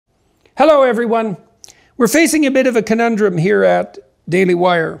Hello, everyone. We're facing a bit of a conundrum here at Daily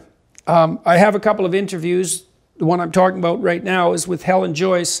Wire. I have a couple of interviews. The one I'm talking about right now is with Helen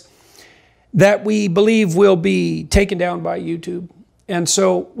Joyce that we believe will be taken down by YouTube. And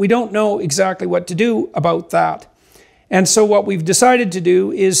so we don't know exactly what to do about that. And so what we've decided to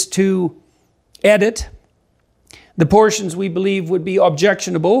do is to edit the portions we believe would be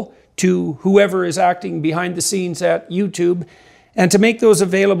objectionable to whoever is acting behind the scenes at YouTube, and to make those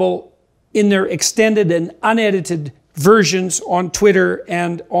available in their extended and unedited versions on Twitter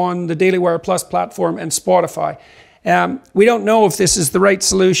and on the Daily Wire Plus platform and Spotify. We don't know if this is the right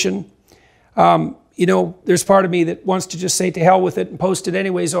solution. There's part of me that wants to just say to hell with it and post it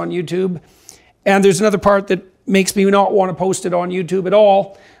anyways on YouTube. And there's another part that makes me not want to post it on YouTube at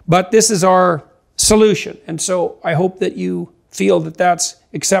all. But this is our solution. And so I hope that you feel that that's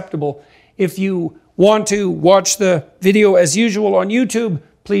acceptable. If you want to watch the video as usual on YouTube,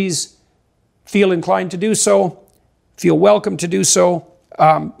 please feel inclined to do so, feel welcome to do so,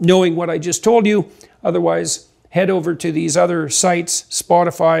 knowing what I just told you. Otherwise, head over to these other sites,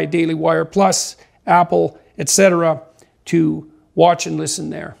 Spotify, Daily Wire Plus, Apple, etc., to watch and listen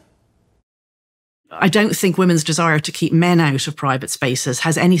there. I don't think women's desire to keep men out of private spaces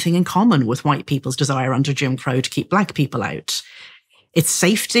has anything in common with white people's desire under Jim Crow to keep black people out. It's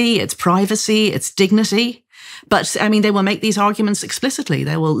safety, it's privacy, it's dignity. But, they will make these arguments explicitly.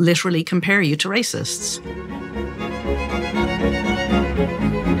 They will literally compare you to racists.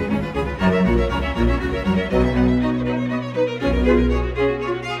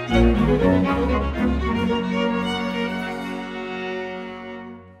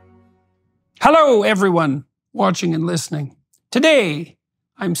 Hello, everyone watching and listening. Today,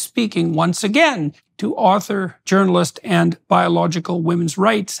 I'm speaking once again to author, journalist, and biological women's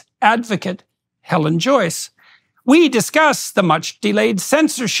rights advocate, Helen Joyce. We discuss the much-delayed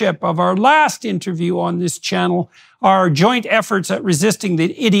censorship of our last interview on this channel, our joint efforts at resisting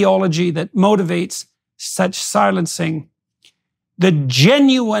the ideology that motivates such silencing, the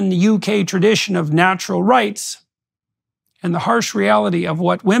genuine UK tradition of natural rights, and the harsh reality of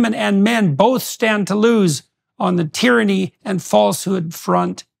what women and men both stand to lose on the tyranny and falsehood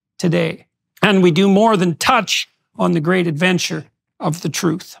front today. And we do more than touch on the great adventure of the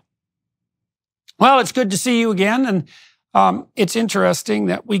truth. Well, it's good to see you again, and it's interesting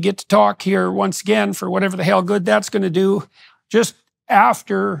that we get to talk here once again for whatever the hell good that's going to do, just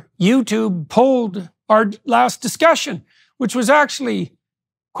after YouTube pulled our last discussion, which was actually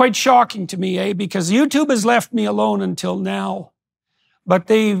quite shocking to me, because YouTube has left me alone until now. But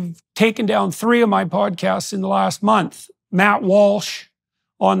they've taken down 3 of my podcasts in the last month. Matt Walsh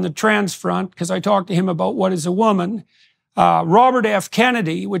on the trans front, because I talked to him about what is a woman. Robert F.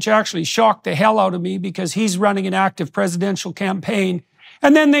 Kennedy, which actually shocked the hell out of me because he's running an active presidential campaign.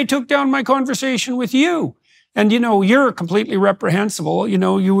 And then they took down my conversation with you. And, you're completely reprehensible.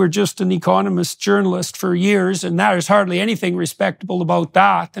 You were just an Economist journalist for years, and there's hardly anything respectable about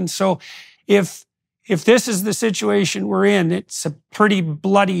that. And so if this is the situation we're in, it's a pretty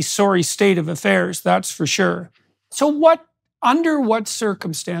bloody, sorry state of affairs, that's for sure. So under what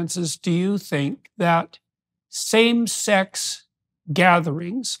circumstances do you think that same-sex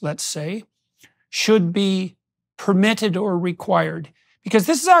gatherings, let's say, should be permitted or required? Because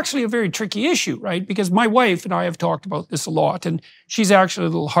this is actually a very tricky issue, right? Because my wife and I have talked about this a lot, and she's actually a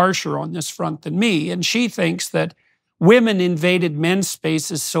little harsher on this front than me, and she thinks that women invaded men's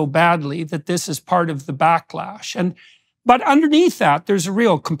spaces so badly that this is part of the backlash. But underneath that, there's a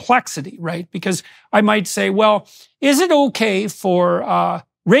real complexity, right? Because I might say, well, is it okay for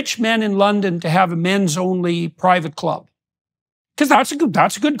rich men in London to have a men's-only private club? Because that's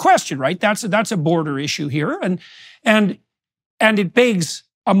a good question, right? That's a border issue here, and it begs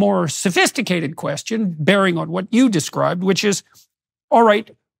a more sophisticated question, bearing on what you described, which is, all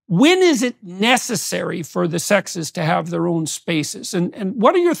right, when is it necessary for the sexes to have their own spaces? And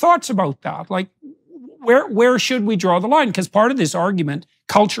what are your thoughts about that? Like, where should we draw the line? Because part of this argument,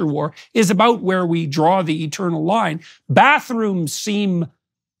 culture war, is about where we draw the eternal line. Bathrooms seem,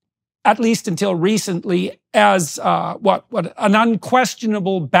 at least until recently, as an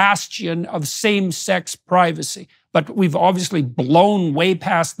unquestionable bastion of same-sex privacy. But we've obviously blown way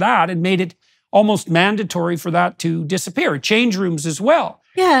past that and made it almost mandatory for that to disappear. Change rooms as well.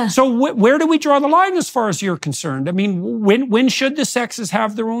 Yeah. So where do we draw the line as far as you're concerned? When should the sexes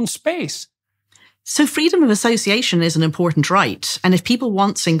have their own space? So freedom of association is an important right. And if people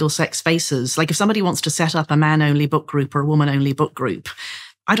want single-sex spaces, like if somebody wants to set up a man-only book group or a woman-only book group,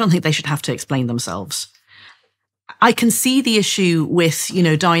 I don't think they should have to explain themselves. I can see the issue with, you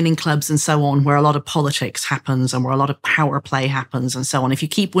know, dining clubs and so on, where a lot of politics happens and where a lot of power play happens and so on. If you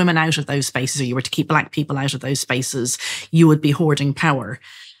keep women out of those spaces, or you were to keep Black people out of those spaces, you would be hoarding power.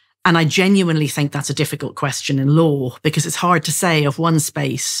 And I genuinely think that's a difficult question in law, because it's hard to say of one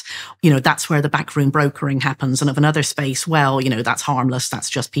space, you know, that's where the backroom brokering happens, and of another space, well, you know, that's harmless. That's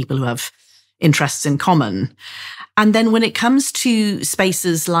just people who have interests in common. And then when it comes to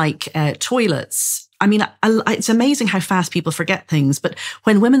spaces like toilets, I mean, it's amazing how fast people forget things. But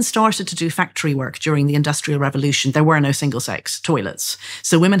when women started to do factory work during the Industrial Revolution, there were no single-sex toilets.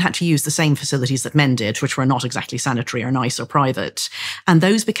 So women had to use the same facilities that men did, which were not exactly sanitary or nice or private. And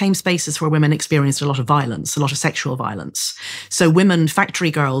those became spaces where women experienced a lot of violence, a lot of sexual violence. So women, factory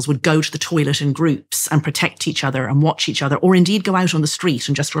girls, would go to the toilet in groups and protect each other and watch each other, or indeed go out on the street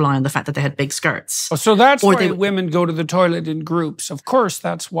and just rely on the fact that they had big skirts. Oh, so that's why women go to the toilet in groups. Of course,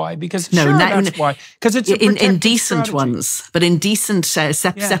 that's why. Because that's why. Because it's in decent strategy. Ones, but in decent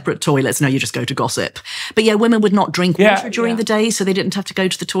separate toilets, no, you just go to gossip. But yeah, women would not drink water during the day, so they didn't have to go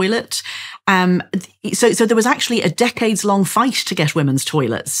to the toilet. So there was actually a decades-long fight to get women's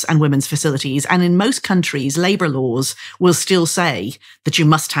toilets and women's facilities. And in most countries, labour laws will still say that you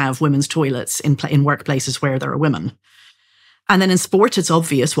must have women's toilets in workplaces where there are women. And then in sport, it's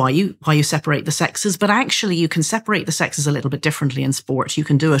obvious why you separate the sexes, but actually you can separate the sexes a little bit differently in sport. You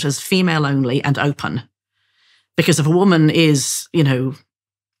can do it as female only and open. Because if a woman is, you know,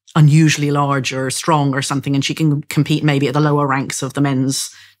 unusually large or strong or something, and she can compete maybe at the lower ranks of the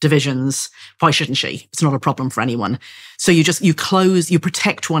men's divisions, why shouldn't she? It's not a problem for anyone. So you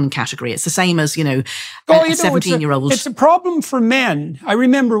protect one category. It's the same as, you know, a 17-year-old. It's a problem for men. I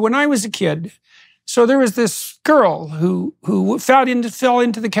remember when I was a kid, so there was this girl who fell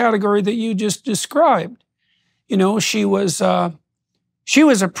into the category that you just described. You know, she was a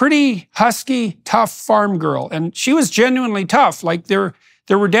pretty husky, tough farm girl, and she was genuinely tough. Like there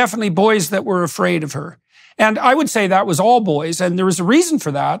were definitely boys that were afraid of her. And I would say that was all boys, and there was a reason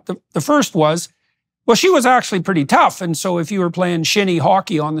for that. The first was, well, she was actually pretty tough, and so if you were playing shinny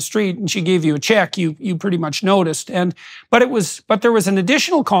hockey on the street and she gave you a check, you pretty much noticed. But there was an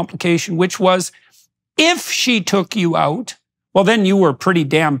additional complication, which was, if she took you out, well, then you were pretty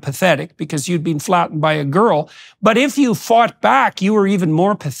damn pathetic because you'd been flattened by a girl. But if you fought back, you were even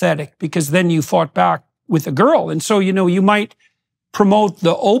more pathetic because then you fought back with a girl. And so, you know, you might promote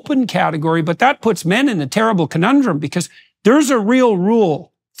the open category, but that puts men in a terrible conundrum because there's a real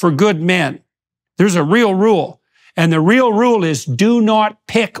rule for good men. There's a real rule. And the real rule is do not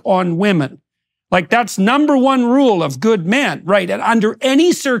pick on women. Like, that's number one rule of good men, right? And under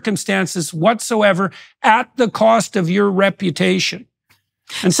any circumstances whatsoever, at the cost of your reputation.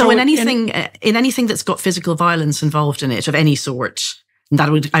 And so in anything that's got physical violence involved in it of any sort,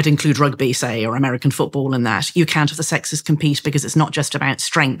 I'd include rugby, say, or American football in that, you can't have the sexes compete because it's not just about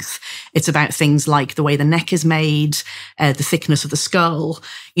strength. It's about things like the way the neck is made, the thickness of the skull.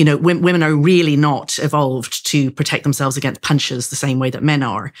 You know, women are really not evolved to protect themselves against punches the same way that men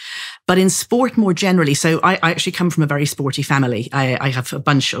are. But in sport more generally, so I actually come from a very sporty family. I have a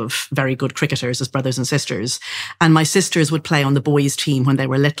bunch of very good cricketers as brothers and sisters. And my sisters would play on the boys' team when they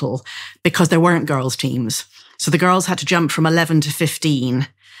were little because there weren't girls' teams. So the girls had to jump from 11 to 15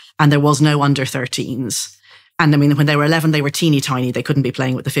 and there was no under 13s. And I mean, when they were 11, they were teeny tiny. They couldn't be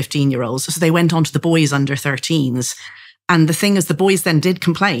playing with the 15-year-olds. So they went on to the boys under 13s. And the thing is, the boys then did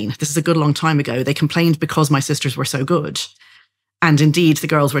complain. This is a good long time ago. They complained because my sisters were so good. And indeed, the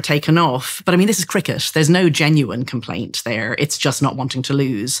girls were taken off. But I mean, this is cricket. There's no genuine complaint there. It's just not wanting to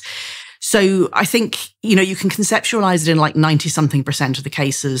lose. So I think, you know, you can conceptualize it in like 90-something% of the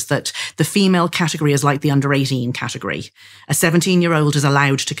cases that the female category is like the under 18 category. A 17-year-old is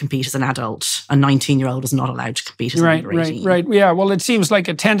allowed to compete as an adult. A 19-year-old is not allowed to compete as an under 18. Right. Yeah, well, it seems like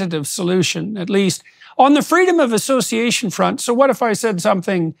a tentative solution, at least. On the freedom of association front, so what if I said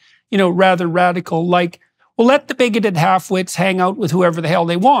something, you know, rather radical, like, well, let the bigoted half-wits hang out with whoever the hell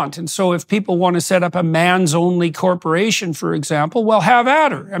they want. And so if people want to set up a man's-only corporation, for example, well, have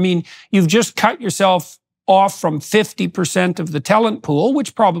at her. I mean, you've just cut yourself off from 50% of the talent pool,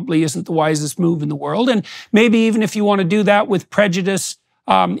 which probably isn't the wisest move in the world. And maybe even if you want to do that with prejudice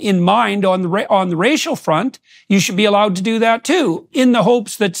in mind on the racial front, you should be allowed to do that too, in the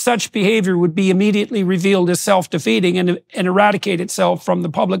hopes that such behavior would be immediately revealed as self-defeating and eradicate itself from the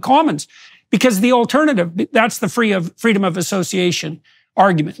public commons. Because the alternative, that's the freedom of association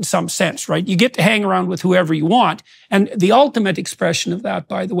argument in some sense, right? You get to hang around with whoever you want. And the ultimate expression of that,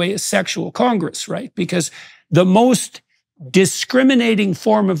 by the way, is sexual congress, right? Because the most discriminating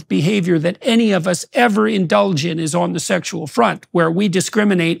form of behavior that any of us ever indulge in is on the sexual front, where we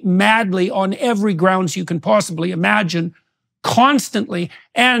discriminate madly on every grounds you can possibly imagine, constantly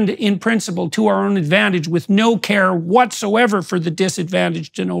and in principle to our own advantage, with no care whatsoever for the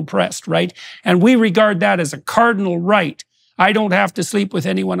disadvantaged and oppressed, right? And we regard that as a cardinal right. I don't have to sleep with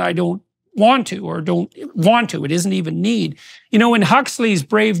anyone I don't want to or don't want to. It isn't even need. You know, in Huxley's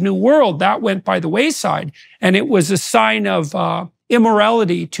Brave New World, that went by the wayside, and it was a sign of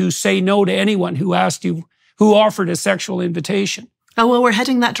immorality to say no to anyone who asked you, who offered a sexual invitation. Oh, well, we're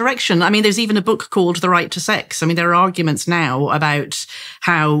heading that direction. I mean, there's even a book called The Right to Sex. I mean, there are arguments now about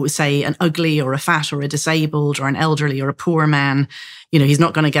how, say, an ugly or a fat or a disabled or an elderly or a poor man, you know, he's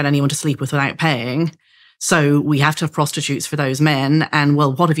not going to get anyone to sleep with without paying. So we have to have prostitutes for those men. And,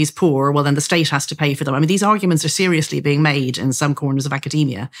 well, what if he's poor? Well, then the state has to pay for them. I mean, these arguments are seriously being made in some corners of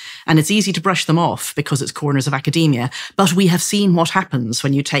academia. And it's easy to brush them off because it's corners of academia. But we have seen what happens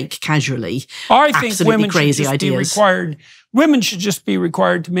when you take casually absolutely crazy ideas. Women should just be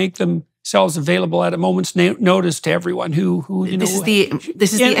required to make themselves available at a moment's notice to everyone who you know, this is the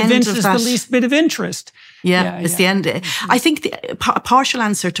end of that. The least bit of interest. It's the end. I think a partial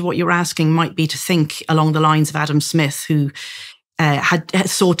answer to what you're asking might be to think along the lines of Adam Smith, who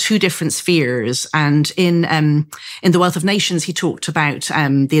saw two different spheres. And in The Wealth of Nations, he talked about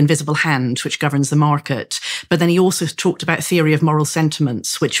the invisible hand, which governs the market. But then he also talked about theory of moral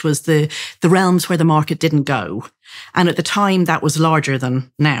sentiments, which was the realms where the market didn't go. And at the time, that was larger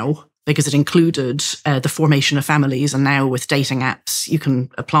than now, because it included the formation of families. And now with dating apps, you can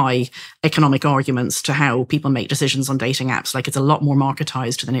apply economic arguments to how people make decisions on dating apps. Like, it's a lot more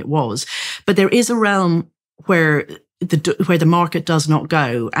marketized than it was. But there is a realm where the market does not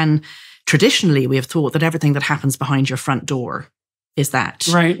go. And traditionally, we have thought that everything that happens behind your front door is that.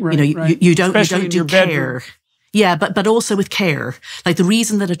 Right. You know, you don't do care. Yeah, but also with care. Like, the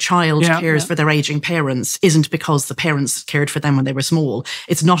reason that a child cares for their aging parents isn't because the parents cared for them when they were small.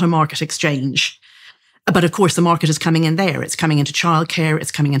 It's not a market exchange. But of course, the market is coming in there. It's coming into childcare. It's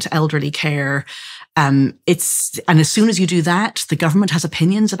coming into elderly care. And as soon as you do that, the government has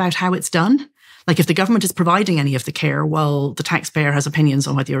opinions about how it's done. Like, if the government is providing any of the care, well, the taxpayer has opinions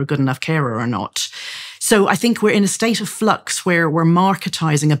on whether you're a good enough carer or not. So I think we're in a state of flux where we're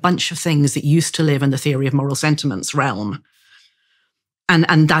marketizing a bunch of things that used to live in the theory of moral sentiments realm.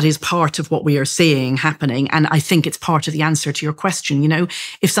 And that is part of what we are seeing happening. And I think it's part of the answer to your question. You know,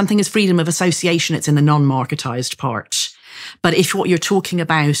 if something is freedom of association, it's in the non-marketized part. But if what you're talking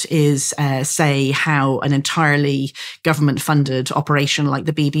about is, say, how an entirely government-funded operation like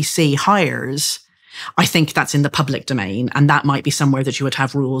the BBC hires, I think that's in the public domain. And that might be somewhere that you would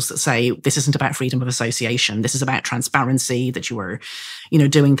have rules that say, this isn't about freedom of association. This is about transparency, that you are, you know,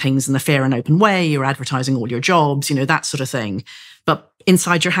 doing things in the fair and open way. You're advertising all your jobs, you know, that sort of thing. But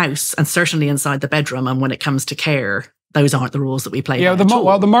inside your house, and certainly inside the bedroom, and when it comes to care, those aren't the rules that we play by at all.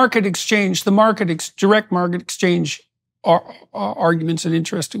 Well, the market exchange, direct market exchange argument's an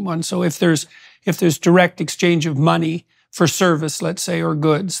interesting one. So if there's direct exchange of money for service, let's say, or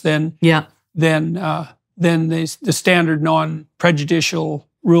goods, then the standard non-prejudicial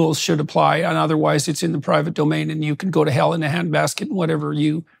rules should apply, and otherwise it's in the private domain, and you can go to hell in a handbasket in whatever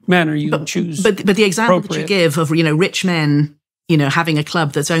manner you choose. But the example that you give of, you know, rich men, you know, having a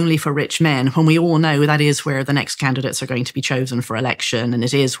club that's only for rich men, when we all know that is where the next candidates are going to be chosen for election, and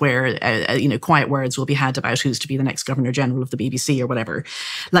it is where, you know, quiet words will be had about who's to be the next Governor General of the BBC or whatever.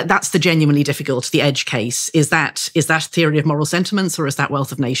 Like, that's the genuinely difficult, the edge case. Is that theory of moral sentiments, or is that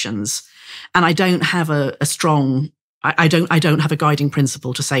Wealth of Nations? And I don't have a strong, I don't have a guiding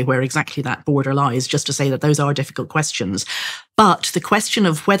principle to say where exactly that border lies, just to say that those are difficult questions. But the question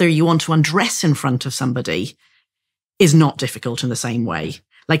of whether you want to undress in front of somebody is not difficult in the same way.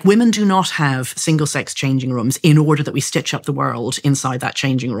 Like, women do not have single-sex changing rooms in order that we stitch up the world inside that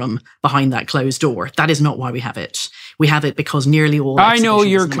changing room behind that closed door. That is not why we have it. We have it because nearly all I know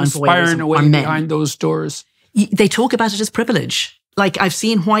you're conspiring away behind those doors. They talk about it as privilege. Like, I've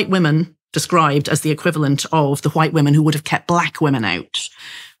seen white women described as the equivalent of the white women who would have kept black women out,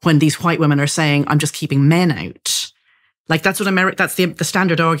 when these white women are saying, I'm just keeping men out. Like, that's what that's the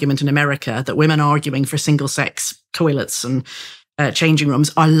standard argument in America, that women arguing for single-sex toilets and changing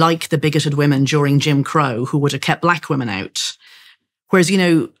rooms are like the bigoted women during Jim Crow who would have kept black women out. Whereas, you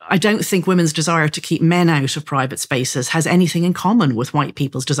know, I don't think women's desire to keep men out of private spaces has anything in common with white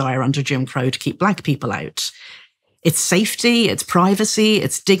people's desire under Jim Crow to keep black people out. It's safety, it's privacy,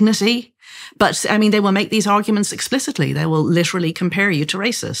 it's dignity. But, I mean, they will make these arguments explicitly. They will literally compare you to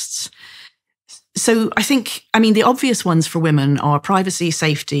racists. So I think, I mean, the obvious ones for women are privacy,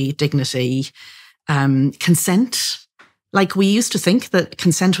 safety, dignity, consent. Like, we used to think that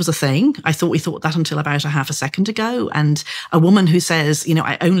consent was a thing. We thought that until about a half a second ago. And a woman who says,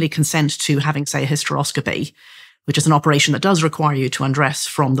 I only consent to having, say, a hysteroscopy, which is an operation that does require you to undress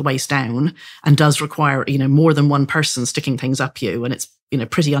from the waist down and does require, more than one person sticking things up you. And it's,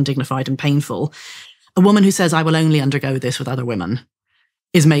 pretty undignified and painful. A woman who says, I will only undergo this with other women,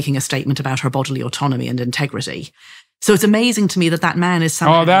 is making a statement about her bodily autonomy and integrity. So it's amazing to me that man is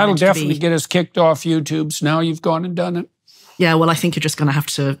somehow... Oh, that'll definitely get us kicked off YouTube. So now you've gone and done it. Yeah, well, I think you're just going to have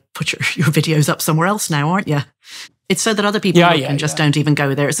to put your videos up somewhere else now, aren't you? It's so that other people don't even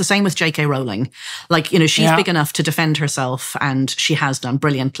go there. It's the same with J.K. Rowling. Like, she's big enough to defend herself, and she has done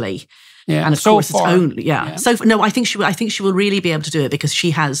brilliantly. Yeah, and of so course, far. it's only So no, I think she will really be able to do it because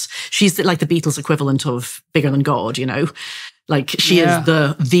she's like the Beatles equivalent of bigger than God. Like, she is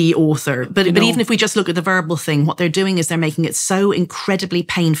the author. But even if we just look at the verbal thing, what they're doing is they're making it so incredibly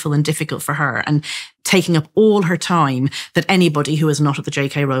painful and difficult for her and taking up all her time that anybody who is not at the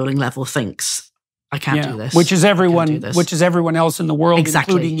J.K. Rowling level thinks, I can't do this. Which is everyone else in the world,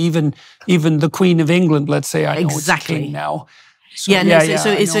 including even the Queen of England, let's say. I know it's king now. So,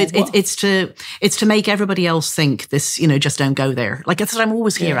 it's to make everybody else think this, just don't go there. Like, that's what I'm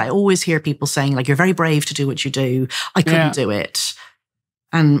always hear. I always hear people saying, like, you're very brave to do what you do. I couldn't do it.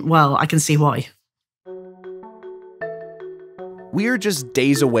 And, well, I can see why. We are just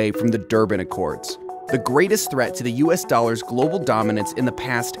days away from the Durban Accords, the greatest threat to the US dollar's global dominance in the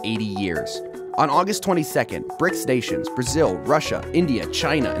past 80 years. On August 22nd, BRICS nations, Brazil, Russia, India,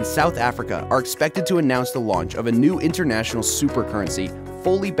 China, and South Africa are expected to announce the launch of a new international supercurrency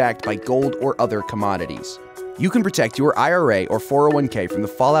fully backed by gold or other commodities. You can protect your IRA or 401k from the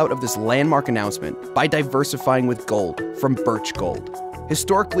fallout of this landmark announcement by diversifying with gold from Birch Gold.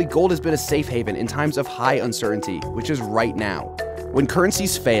 Historically, gold has been a safe haven in times of high uncertainty, which is right now. When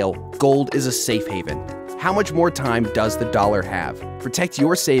currencies fail, gold is a safe haven. How much more time does the dollar have? Protect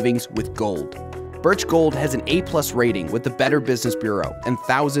your savings with gold. Birch Gold has an A+ rating with the Better Business Bureau and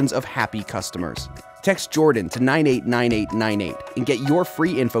thousands of happy customers. Text Jordan to 989898 and get your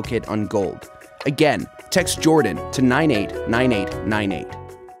free info kit on gold. Again, text Jordan to 989898.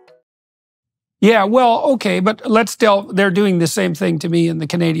 Yeah, well, okay, but let's delve. They're doing the same thing to me in the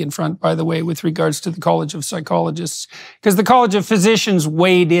Canadian front, by the way, with regards to the College of Psychologists, because the College of Physicians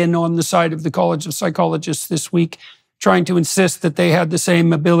weighed in on the side of the College of Psychologists this week, trying to insist that they had the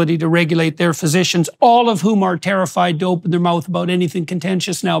same ability to regulate their physicians, all of whom are terrified to open their mouth about anything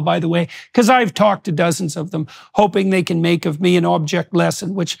contentious now, by the way, because I've talked to dozens of them, hoping they can make of me an object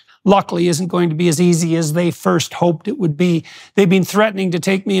lesson, which luckily isn't going to be as easy as they first hoped it would be. They've been threatening to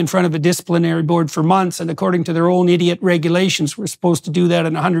take me in front of a disciplinary board for months, and according to their own idiot regulations, we're supposed to do that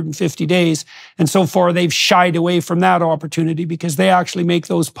in 150 days. And so far, they've shied away from that opportunity because they actually make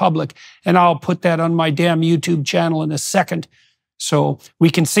those public. And I'll put that on my damn YouTube channel in a second, so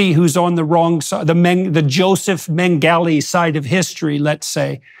we can see who's on the wrong side, the Joseph Mengele side of history, let's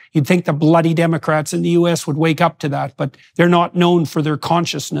say. You'd think the bloody Democrats in the US would wake up to that, but they're not known for their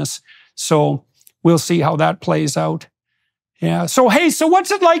consciousness. So we'll see how that plays out. Yeah. So, hey, so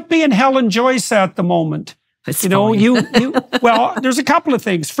what's it like being Helen Joyce at the moment? It's well, there's a couple of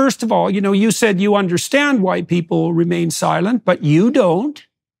things. First of all, you said you understand why people remain silent, but you don't.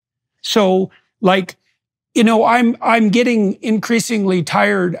 So, like, I'm getting increasingly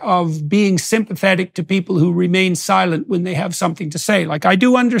tired of being sympathetic to people who remain silent when they have something to say. Like, I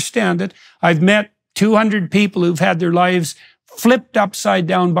do understand it. I've met 200 people who've had their lives flipped upside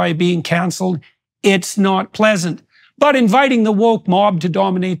down by being canceled. It's not pleasant. But inviting the woke mob to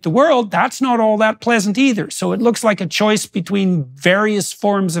dominate the world, that's not all that pleasant either. So it looks like a choice between various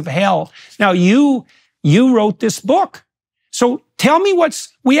forms of hell. Now, you wrote this book. So tell me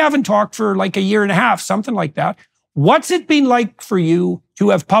we haven't talked for like a year and a half, something like that. What's it been like for you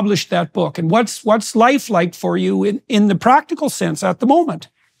to have published that book? And what's life like for you in the practical sense at the moment?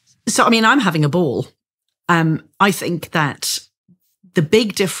 So, I'm having a ball. I think that the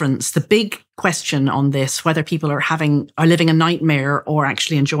big difference, the big question on this, whether people are living a nightmare or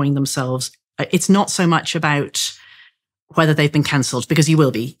actually enjoying themselves, it's not so much about whether they've been cancelled, because you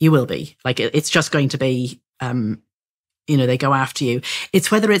will be. Like, it's just going to be... they go after you. It's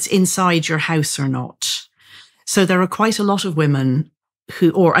whether it's inside your house or not. So there are quite a lot of women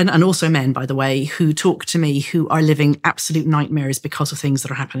and also men, by the way, who talk to me who are living absolute nightmares because of things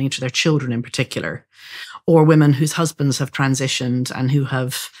that are happening to their children in particular, or women whose husbands have transitioned and who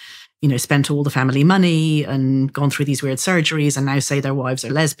have, spent all the family money and gone through these weird surgeries and now say their wives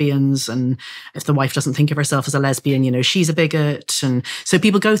are lesbians. And if the wife doesn't think of herself as a lesbian, she's a bigot. And so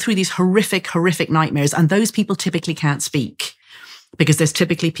people go through these horrific, horrific nightmares. And those people typically can't speak because there's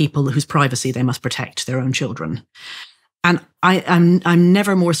typically people whose privacy they must protect, their own children. And I'm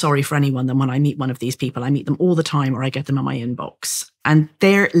never more sorry for anyone than when I meet one of these people. I meet them all the time, or I get them in my inbox. And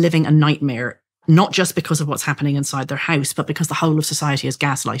they're living a nightmare, not just because of what's happening inside their house, but because the whole of society is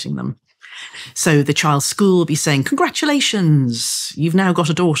gaslighting them. So the child's school will be saying, congratulations, you've now got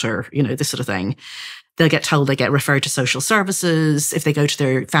a daughter, this sort of thing. They'll get told they get referred to social services. If they go to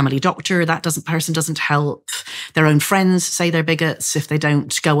their family doctor, that person doesn't help. Their own friends say they're bigots if they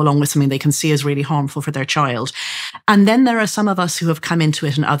don't go along with something they can see as really harmful for their child. And then there are some of us who have come into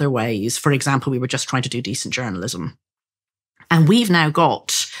it in other ways. For example, we were just trying to do decent journalism. And we've now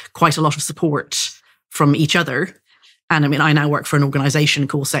got quite a lot of support from each other. And I now work for an organization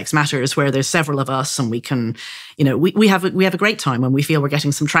called Sex Matters, where there's several of us, and we can, we have a great time when we feel we're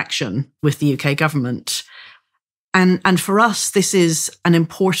getting some traction with the UK government. And for us, this is an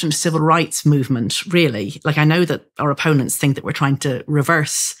important civil rights movement, really. Like, I know that our opponents think that we're trying to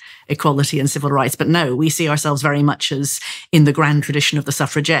reverse equality and civil rights, but no, we see ourselves very much as in the grand tradition of the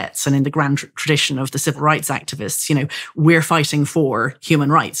suffragettes and in the grand tradition of the civil rights activists. We're fighting for human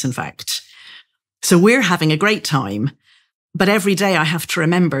rights, in fact. So we're having a great time. But every day I have to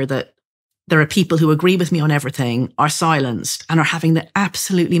remember that there are people who agree with me on everything, are silenced, and are having the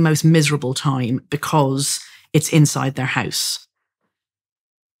absolutely most miserable time because it's inside their house.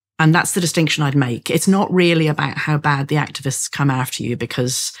 And that's the distinction I'd make. It's not really about how bad the activists come after you,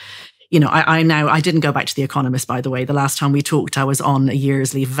 because, I didn't go back to The Economist, by the way. The last time we talked, I was on a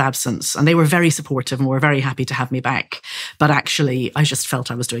year's leave of absence, and they were very supportive and were very happy to have me back. But actually, I just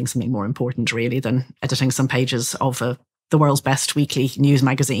felt I was doing something more important, really, than editing some pages of the world's best weekly news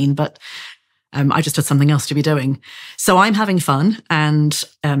magazine. But I just had something else to be doing. So I'm having fun, and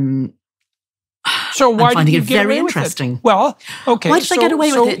so why I'm finding did you it get very away with interesting. It? Well, okay. Why did I get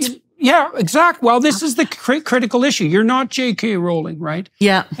away with it? Yeah, exactly. Well, this is the critical issue. You're not J.K. Rowling, right?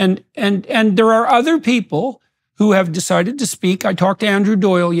 Yeah. And there are other people who have decided to speak. I talked to Andrew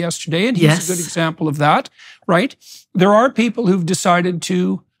Doyle yesterday, and he's a good example of that, right? There are people who've decided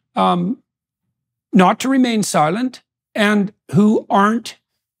to not to remain silent, and who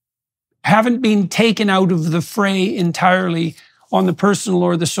haven't been taken out of the fray entirely on the personal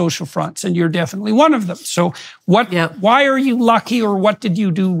or the social fronts, and you're definitely one of them. So why are you lucky, or what did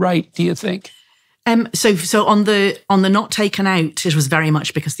you do right, do you think? So on the not taken out, it was very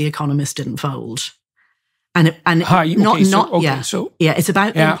much because The Economist didn't fold. It's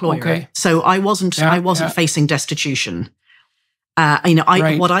about the employer. Okay. So I wasn't facing destitution.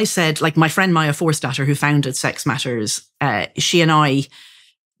 What I said, like my friend Maya Forstater, who founded Sex Matters, she and I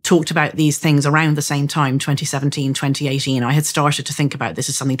talked about these things around the same time, 2017, 2018. I had started to think about this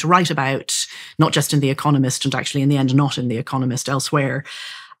as something to write about, not just in The Economist, and actually in the end, not in The Economist, elsewhere.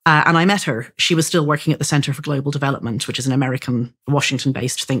 And I met her. She was still working at the Center for Global Development, which is an American,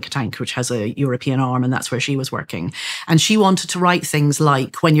 Washington-based think tank, which has a European arm, and that's where she was working. And she wanted to write things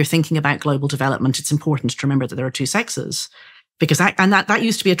like, when you're thinking about global development, it's important to remember that there are two sexes. Because that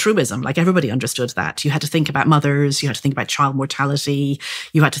used to be a truism. Like, everybody understood that. You had to think about mothers, you had to think about child mortality,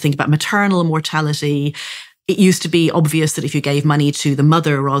 you had to think about maternal mortality. It used to be obvious that if you gave money to the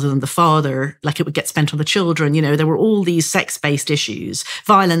mother rather than the father, like, it would get spent on the children. There were all these sex-based issues.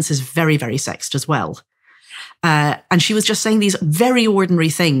 Violence is very, very sexed as well. And she was just saying these very ordinary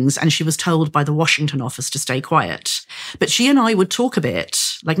things, and she was told by the Washington office to stay quiet. But she and I would talk a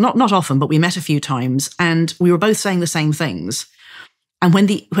bit, like not often, but we met a few times, and we were both saying the same things. And when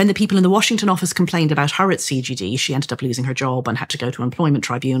the people in the Washington office complained about her at CGD, she ended up losing her job and had to go to an employment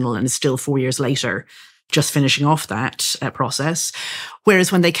tribunal, and is still 4 years later just finishing off that process.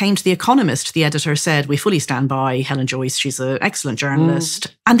 Whereas when they came to The Economist, the editor said, we fully stand by Helen Joyce, she's an excellent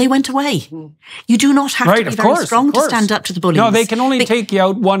journalist. And they went away. You do not have to be very strong to stand up to the bullies. No, they can only take you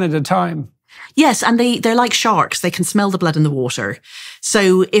out one at a time. Yes, and they're like sharks. They can smell the blood in the water.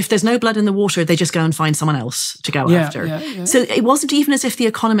 So if there's no blood in the water, they just go and find someone else to go after. Yeah. So it wasn't even as if The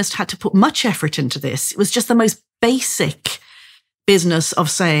Economist had to put much effort into this. It was just the most basic business of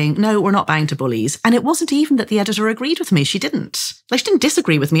saying, no, we're not bowing to bullies. And it wasn't even that the editor agreed with me. She didn't. Like, she didn't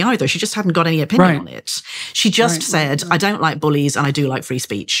disagree with me either. She just hadn't got any opinion on it. She just said, I don't like bullies and I do like free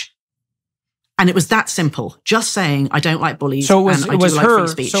speech. And it was that simple. Just saying, I don't like bullies and I do like free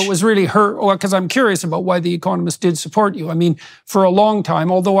speech. So it was really her, because I'm curious about why The Economist did support you. I mean, for a long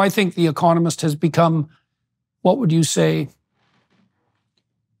time, although I think The Economist has become, what would you say,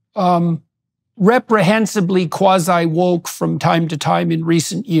 reprehensibly quasi-woke from time to time in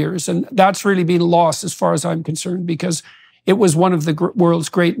recent years. And that's really been lost as far as I'm concerned, because it was one of the world's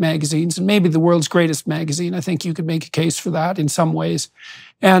great magazines, and maybe the world's greatest magazine. I think you could make a case for that in some ways.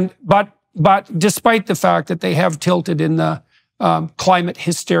 But despite the fact that they have tilted in the climate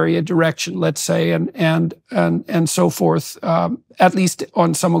hysteria direction, let's say, and so forth. At least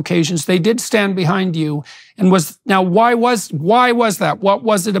on some occasions, they did stand behind you. And why was that? What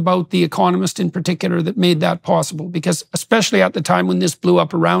was it about The Economist in particular that made that possible? Because especially at the time when this blew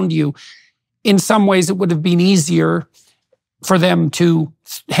up around you, in some ways it would have been easier for them to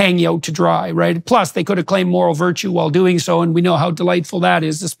hang you out to dry, right? Plus, they could have claimed moral virtue while doing so, and we know how delightful that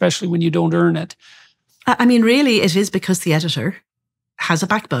is, especially when you don't earn it. I mean, really, it is because the editor has a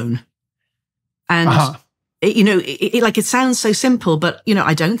backbone. And, it sounds so simple, but,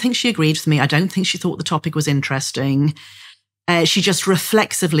 I don't think she agreed with me. I don't think she thought the topic was interesting. She just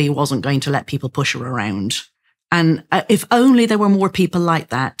reflexively wasn't going to let people push her around. And if only there were more people like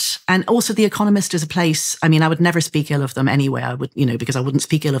that. And also The Economist is a place, I mean, I would never speak ill of them anyway. I would, because I wouldn't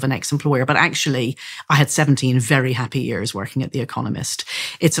speak ill of an ex-employer. But actually, I had 17 very happy years working at The Economist.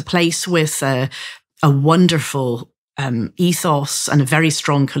 It's a place with a wonderful ethos and a very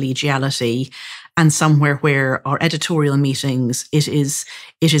strong collegiality, and somewhere where our editorial meetings, it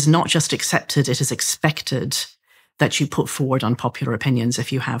is not just accepted, it is expected that you put forward unpopular opinions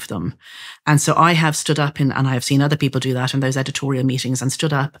if you have them. And so I have stood up and I have seen other people do that in those editorial meetings and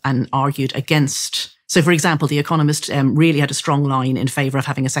stood up and argued against. So, for example, The Economist really had a strong line in favour of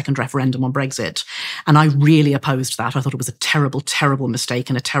having a second referendum on Brexit. And I really opposed that. I thought it was a terrible, terrible mistake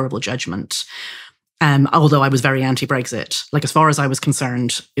and a terrible judgment. Although I was very anti-Brexit, as far as I was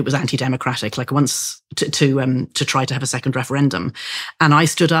concerned, it was anti-democratic. Once to try to have a second referendum, and I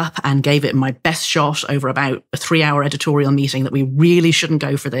stood up and gave it my best shot over about a 3-hour editorial meeting that we really shouldn't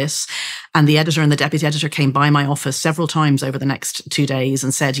go for this. And the editor and the deputy editor came by my office several times over the next 2 days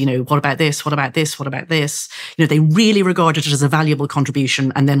and said, what about this? What about this? What about this? They really regarded it as a valuable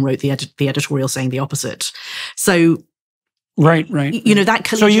contribution, and then wrote the editorial saying the opposite. So. Right. That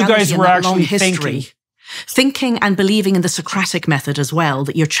collegiality, so you guys were and that long actually history. Thinking and believing in the Socratic method as well,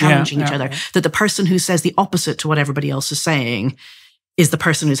 that you're challenging each other, that the person who says the opposite to what everybody else is saying is the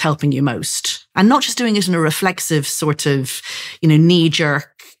person who's helping you most. And not just doing it in a reflexive sort of,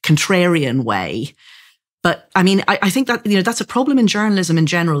 knee-jerk, contrarian way. But I mean, I think that, that's a problem in journalism in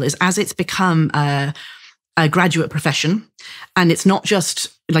general, is as it's become a graduate profession, and it's not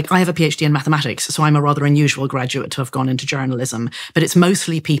just I have a PhD in mathematics, so I'm a rather unusual graduate to have gone into journalism, but it's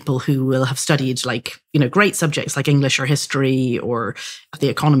mostly people who will have studied great subjects like English or history or The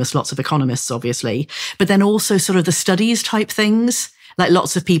Economist, lots of economists, obviously, but then also sort of the studies type things,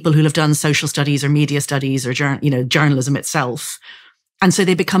 lots of people who have done social studies or media studies or journalism itself. And so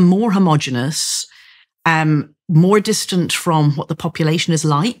they become more homogenous, more distant from what the population is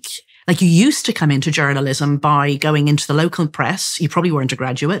like. You used to come into journalism by going into the local press. You probably weren't a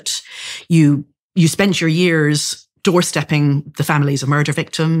graduate. You spent your years doorstepping the families of murder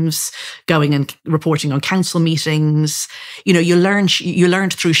victims, going and reporting on council meetings. You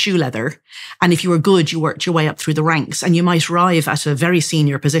learned through shoe leather. And if you were good, you worked your way up through the ranks, and you might arrive at a very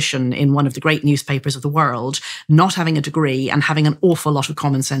senior position in one of the great newspapers of the world, not having a degree and having an awful lot of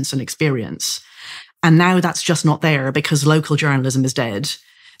common sense and experience. And now that's just not there because local journalism is dead.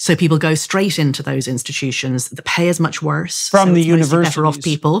 So people go straight into those institutions. The pay is much worse. From the universities. Better off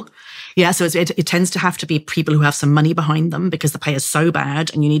people. Yeah, so it tends to have to be people who have some money behind them because the pay is so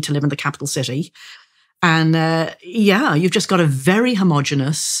bad and you need to live in the capital city. And you've just got a very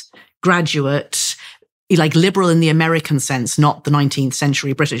homogenous graduate, liberal in the American sense, not the 19th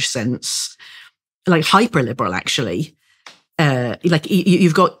century British sense, hyper-liberal, actually.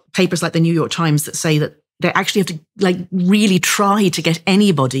 You've got papers like the New York Times that say that they actually have to really try to get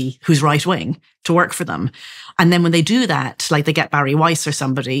anybody who's right wing to work for them. And then when they do that, they get Barry Weiss or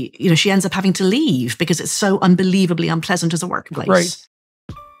somebody, she ends up having to leave because it's so unbelievably unpleasant as a workplace. Right.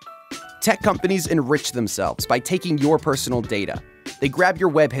 Tech companies enrich themselves by taking your personal data. They grab your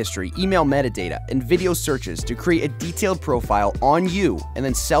web history, email metadata, and video searches to create a detailed profile on you and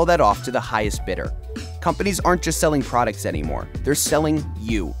then sell that off to the highest bidder. Companies aren't just selling products anymore, they're selling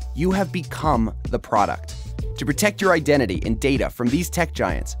you. You have become the product. To protect your identity and data from these tech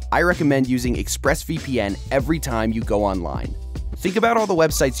giants, I recommend using ExpressVPN every time you go online. Think about all the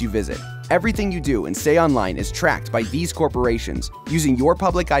websites you visit. Everything you do and say online is tracked by these corporations. Using your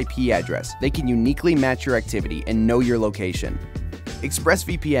public IP address, they can uniquely match your activity and know your location.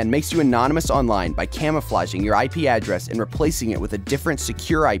 ExpressVPN makes you anonymous online by camouflaging your IP address and replacing it with a different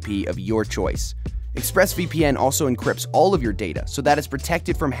secure IP of your choice. ExpressVPN also encrypts all of your data so that it's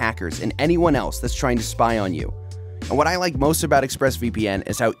protected from hackers and anyone else that's trying to spy on you. And what I like most about ExpressVPN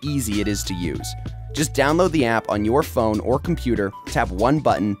is how easy it is to use. Just download the app on your phone or computer, tap one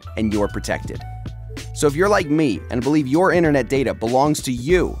button, and you're protected. So if you're like me and believe your internet data belongs to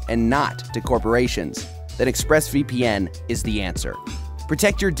you and not to corporations, then ExpressVPN is the answer.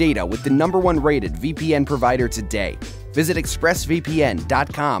 Protect your data with the #1 rated VPN provider today. Visit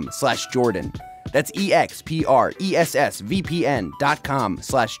expressvpn.com/Jordan. That's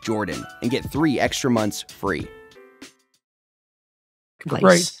expressvpn.com/Jordan and get 3 extra months free.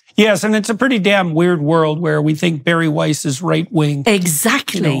 Right. Yes, and it's a pretty damn weird world where we think Barry Weiss is right-wing.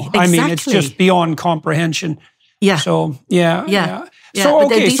 Exactly. I mean, it's just beyond comprehension. Yeah. So, yeah. Yeah, So, but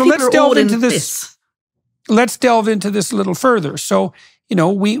okay, these so people let's are delve all into in this. Let's delve into this a little further. So,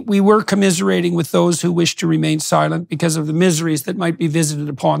 we were commiserating with those who wish to remain silent because of the miseries that might be visited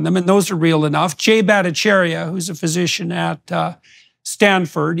upon them, and those are real enough. Jay Bhattacharya, who's a physician at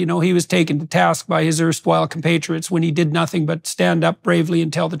Stanford, he was taken to task by his erstwhile compatriots when he did nothing but stand up bravely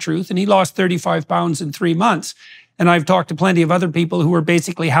and tell the truth, and he lost 35 pounds in 3 months. And I've talked to plenty of other people who were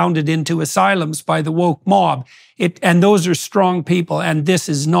basically hounded into asylums by the woke mob. And those are strong people, and this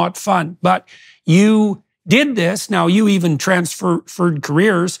is not fun. But you did this. Now, you even transferred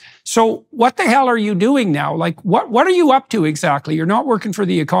careers. So what the hell are you doing now? Like, what are you up to exactly? You're not working for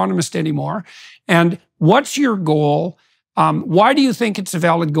The Economist anymore. And what's your goal? Why do you think it's a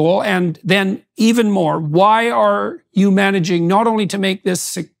valid goal? And then even more, why are you managing not only to make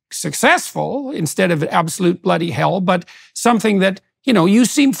this successful instead of absolute bloody hell, but something that, you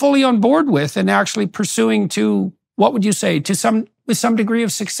seem fully on board with and actually pursuing to, what would you say, with some degree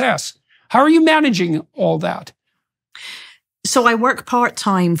of success? How are you managing all that? So I work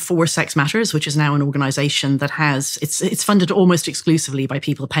part-time for Sex Matters, which is now an organization that it's funded almost exclusively by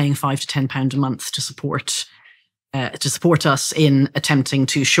people paying £5 to £10 a month to support us in attempting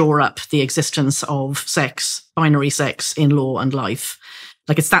to shore up the existence of sex, binary sex in law and life.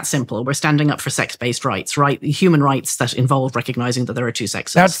 Like, it's that simple. We're standing up for sex-based rights, right? Human rights that involve recognizing that there are two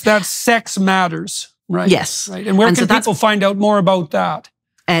sexes. That's Sex Matters, right? Yes. Right. And where can people find out more about that?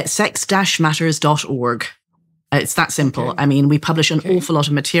 sex-matters.org. It's that simple. Okay. I mean, we publish an awful lot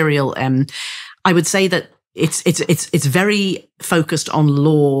of material. I would say that it's very focused on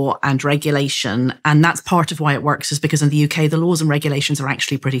law and regulation, and that's part of why it works, is because in the UK the laws and regulations are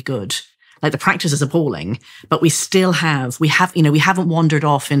actually pretty good. Like, the practice is appalling, but we haven't wandered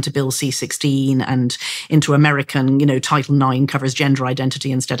off into Bill C-16 and into American, Title IX covers gender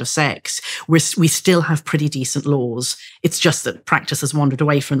identity instead of sex. We still have pretty decent laws. It's just that practice has wandered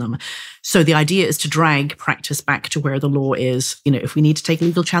away from them. So the idea is to drag practice back to where the law is. If we need to take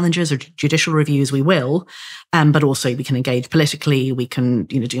legal challenges or judicial reviews, we will. But also we can engage politically, we can,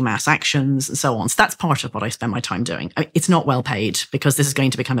 do mass actions and so on. So that's part of what I spend my time doing. I mean, it's not well paid because this is going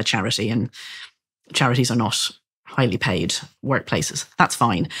to become a charity, and charities are not highly paid workplaces. That's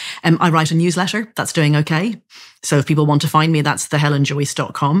fine. I write a newsletter. That's doing okay. So if people want to find me, that's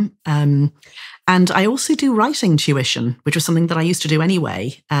thehelenjoyce.com. And I also do writing tuition, which was something that I used to do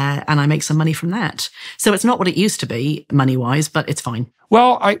anyway. And I make some money from that. So it's not what it used to be money-wise, but it's fine.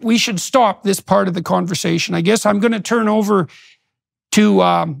 Well, we should stop this part of the conversation. I guess I'm going to turn over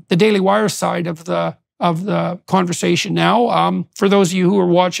to the Daily Wire side of the conversation now. For those of you who are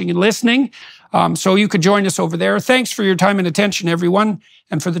watching and listening, so you could join us over there. Thanks for your time and attention, everyone,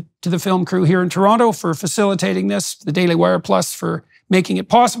 and to the film crew here in Toronto for facilitating this, the Daily Wire Plus for making it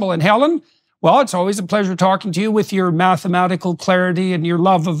possible. And Helen, well, it's always a pleasure talking to you with your mathematical clarity and your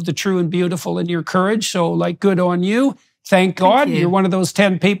love of the true and beautiful and your courage. So, good on you. Thank God. You're one of those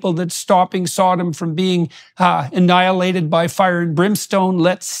 10 people that's stopping Sodom from being annihilated by fire and brimstone,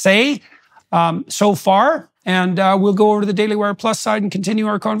 let's say, so far. And we'll go over to the Daily Wire Plus side and continue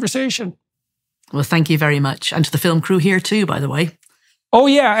our conversation. Well, thank you very much. And to the film crew here too, by the way. Oh,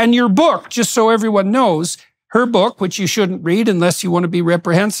 yeah. And your book, just so everyone knows, her book, which you shouldn't read unless you want to be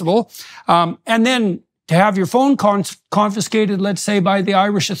reprehensible, and then to have your phone confiscated, let's say, by the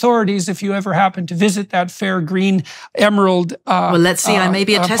Irish authorities if you ever happen to visit that fair green emerald. Well, let's see. I may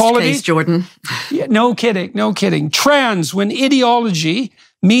be a test case, Jordan. Yeah, no kidding. Trans, when ideology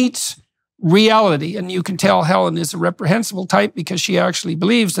meets reality. And you can tell Helen is a reprehensible type because she actually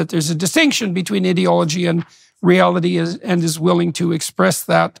believes that there's a distinction between ideology and reality and is willing to express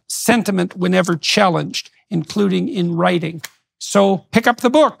that sentiment whenever challenged, including in writing. So pick up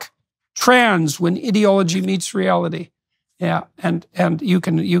the book, Trans, When Ideology Meets Reality. Yeah, and you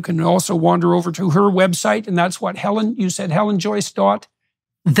can also wander over to her website, and that's what you said HelenJoyce.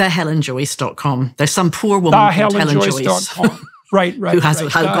 TheHelenJoyce.com. There's some poor woman called Helen Joyce. Right. Who has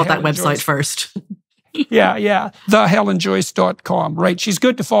got that website first. Yeah. TheHelenJoyce.com. Right. She's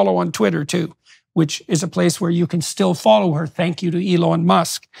good to follow on Twitter too, which is a place where you can still follow her. Thank you to Elon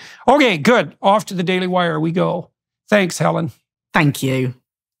Musk. Okay, good. Off to the Daily Wire we go. Thanks, Helen. Thank you.